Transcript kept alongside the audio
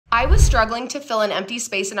I was struggling to fill an empty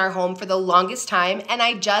space in our home for the longest time, and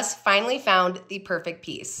I just finally found the perfect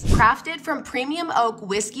piece. Crafted from premium oak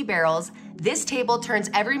whiskey barrels, this table turns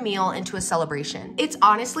every meal into a celebration. It's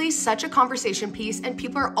honestly such a conversation piece, and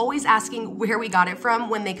people are always asking where we got it from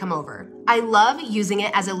when they come over. I love using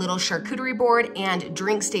it as a little charcuterie board and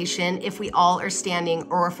drink station if we all are standing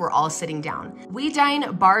or if we're all sitting down. We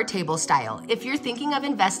dine bar table style. If you're thinking of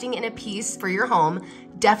investing in a piece for your home,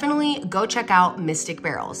 definitely go check out Mystic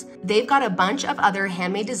Barrels. They've got a bunch of other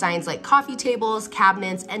handmade designs like coffee tables,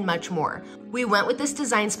 cabinets, and much more. We went with this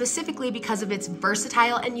design specifically because of its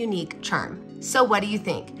versatile and unique charm. So what do you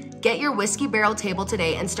think? Get your whiskey barrel table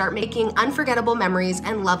today and start making unforgettable memories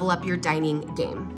and level up your dining game.